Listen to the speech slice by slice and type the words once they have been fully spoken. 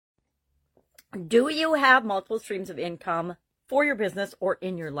Do you have multiple streams of income for your business or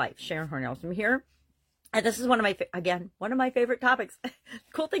in your life? Sharon Hornell, I'm here. And this is one of my, again, one of my favorite topics.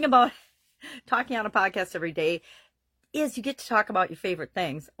 Cool thing about talking on a podcast every day is you get to talk about your favorite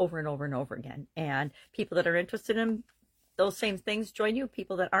things over and over and over again. And people that are interested in those same things join you.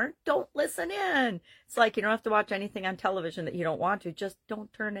 People that aren't, don't listen in. It's like you don't have to watch anything on television that you don't want to. Just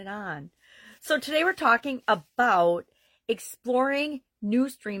don't turn it on. So today we're talking about exploring new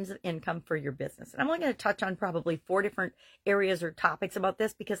streams of income for your business. And I'm only going to touch on probably 4 different areas or topics about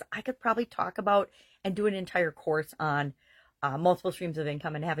this because I could probably talk about and do an entire course on multiple streams of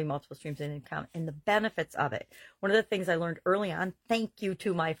income and having multiple streams of income and the benefits of it. One of the things I learned early on, thank you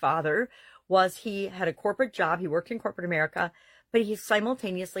to my father, was he had a corporate job. He worked in corporate America, but he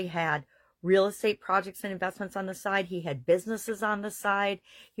simultaneously had real estate projects and investments on the side. He had businesses on the side.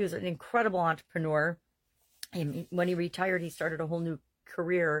 He was an incredible entrepreneur. And when he retired, he started a whole new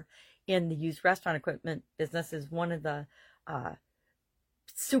career in the used restaurant equipment business as one of the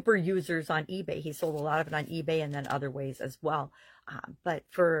super users on eBay. He sold a lot of it on eBay and then other ways as well. But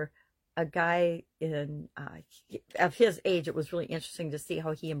for a guy of his age, it was really interesting to see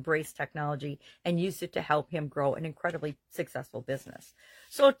how he embraced technology and used it to help him grow an incredibly successful business.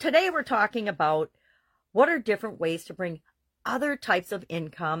 So today we're talking about what are different ways to bring other types of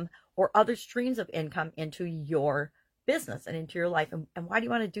income or other streams of income into your business and into your life. And why do you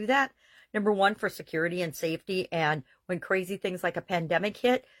want to do that? Number one, for security and safety. And when crazy things like a pandemic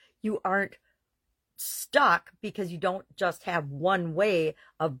hit, you aren't stuck because you don't just have one way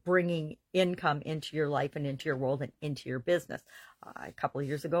of bringing income into your life and into your world and into your business. A couple of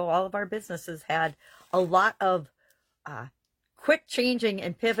years ago, all of our businesses had a lot of quick changing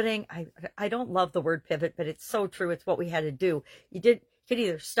and pivoting. I don't love the word pivot, but it's so true. It's what we had to do. You could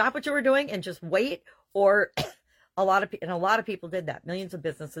either stop what you were doing and just wait, or a lot of people did that. Millions of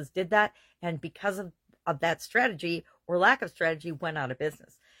businesses did that, and because of that strategy or lack of strategy, went out of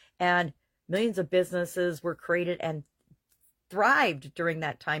business. And millions of businesses were created and thrived during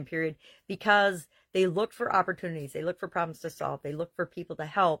that time period because they looked for opportunities, they looked for problems to solve, they looked for people to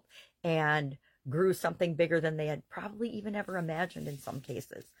help, and grew something bigger than they had probably even ever imagined in some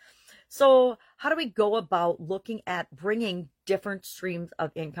cases. So how do we go about looking at bringing different streams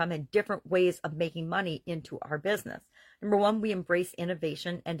of income and different ways of making money into our business? Number one, we embrace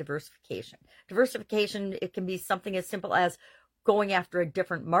innovation and diversification. Diversification, it can be something as simple as going after a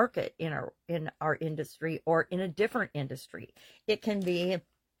different market in our industry or in a different industry. It can be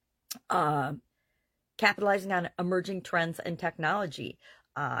capitalizing on emerging trends and technology,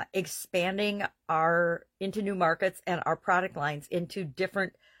 expanding into new markets and our product lines into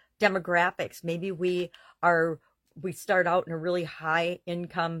different demographics. Maybe we start out in a really high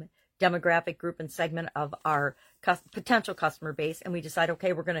income demographic group and segment of our potential customer base, and we decide,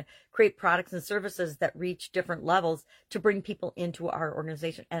 okay, we're going to create products and services that reach different levels to bring people into our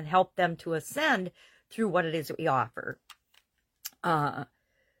organization and help them to ascend through what it is that we offer.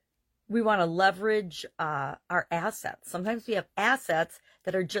 We want to leverage our assets. Sometimes we have assets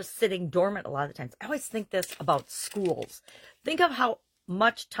that are just sitting dormant a lot of the times. I always think this about schools. Think of how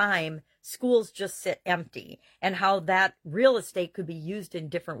much time schools just sit empty and how that real estate could be used in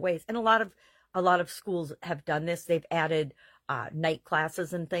different ways. And a lot of schools have done this. They've added night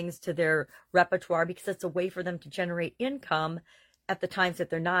classes and things to their repertoire because it's a way for them to generate income at the times that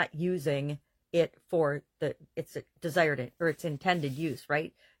they're not using it for its desired or its intended use,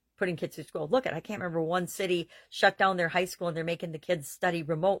 right? Putting kids through school. Look, I can't remember one city shut down their high school and they're making the kids study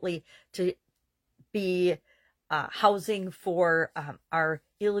remotely to be housing for our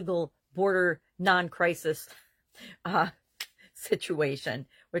illegal border non-crisis situation,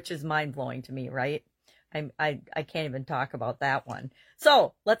 which is mind-blowing to me, right? I can't even talk about that one.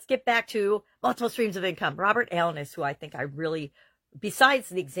 So let's get back to multiple streams of income. Robert Allen is who I think I really, besides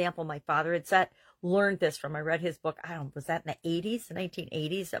the example my father had set, learned this from. I read his book. Was that in the 80s, the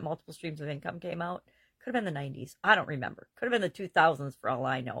 1980s, that multiple streams of income came out? Could have been the 90s. I don't remember. Could have been the 2000s for all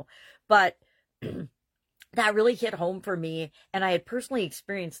I know. But that really hit home for me. And I had personally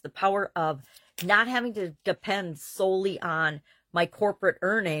experienced the power of not having to depend solely on my corporate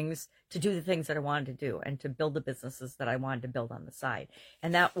earnings to do the things that I wanted to do and to build the businesses that I wanted to build on the side.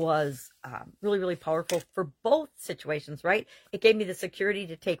 And that was really, really powerful for both situations, right? It gave me the security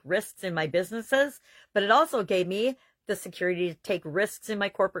to take risks in my businesses, but it also gave me the security to take risks in my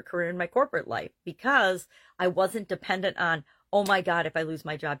corporate career and my corporate life because I wasn't dependent on, oh my God, if I lose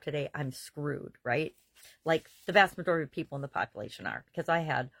my job today, I'm screwed, right? Like the vast majority of people in the population are, because I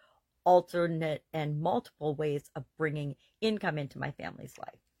had alternate and multiple ways of bringing income into my family's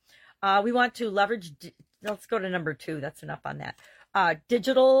life. We want to leverage, let's go to number 2. That's enough on that.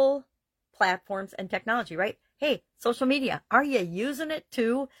 Digital platforms and technology, right? Hey, social media, are you using it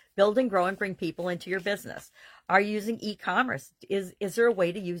to build and grow and bring people into your business? Are you using e-commerce? Is there a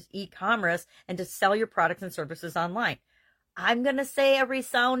way to use e-commerce and to sell your products and services online? I'm going to say a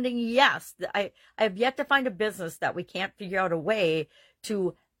resounding yes. I have yet to find a business that we can't figure out a way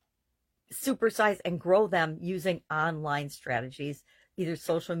to supersize and grow them using online strategies, either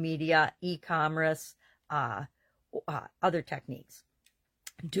social media, e-commerce, other techniques.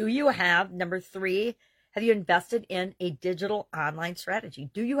 Do you have, number 3, have you invested in a digital online strategy?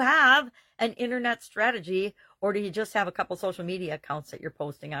 Do you have an internet strategy, or do you just have a couple social media accounts that you're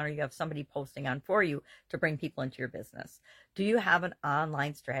posting on, or you have somebody posting on for you to bring people into your business? Do you have an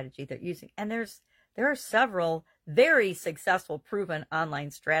online strategy that you're using? And there are several very successful, proven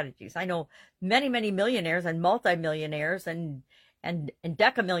online strategies. I know many, many millionaires and multimillionaires and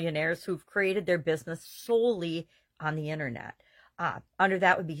decamillionaires who've created their business solely on the internet. Under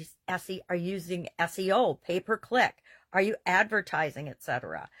that would be are you using SEO, pay-per-click? Are you advertising,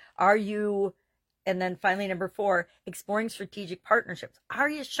 etc.? And then finally, number 4, exploring strategic partnerships.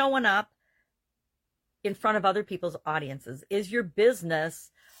 Are you showing up in front of other people's audiences? Is your business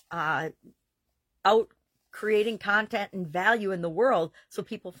out creating content and value in the world so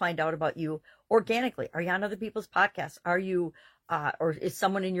people find out about you organically? Are you on other people's podcasts? Are you, or is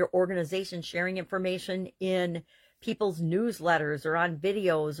someone in your organization sharing information in people's newsletters or on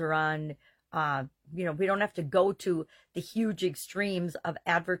videos or on, we don't have to go to the huge extremes of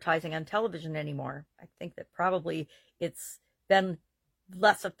advertising on television anymore. I think that probably it's been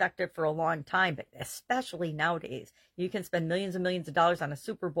less effective for a long time, but especially nowadays, you can spend millions and millions of dollars on a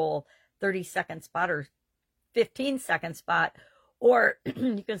Super Bowl 30-second spot or 15-second spot, or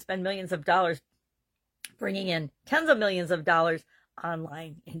you can spend millions of dollars bringing in tens of millions of dollars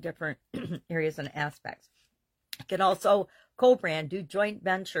online in different areas and aspects. You can also co-brand, do joint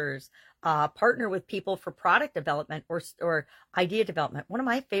ventures, partner with people for product development or idea development. One of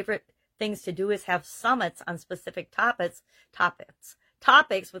my favorite things to do is have summits on specific topics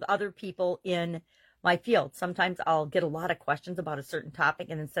with other people in my field. Sometimes I'll get a lot of questions about a certain topic,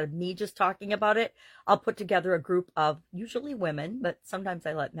 and instead of me just talking about it, I'll put together a group of usually women, but sometimes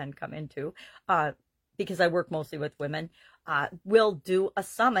I let men come in too, because I work mostly with women. We'll do a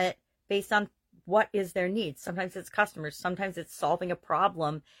summit based on what is their needs. Sometimes it's customers, sometimes it's solving a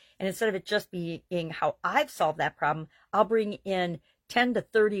problem, and instead of it just being how I've solved that problem, I'll bring in 10 to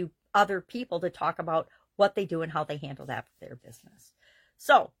 30 other people to talk about what they do and how they handle that for their business.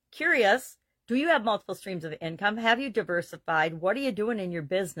 So, curious, do you have multiple streams of income? Have you diversified? What are you doing in your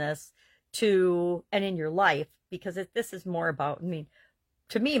business and in your life? Because this is more about,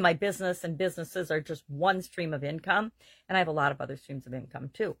 to me, my business and businesses are just one stream of income, and I have a lot of other streams of income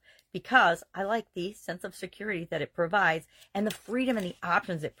too, because I like the sense of security that it provides and the freedom and the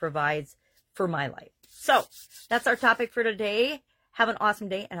options it provides for my life. So that's our topic for today. Have an awesome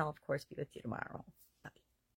day, and I'll, of course, be with you tomorrow.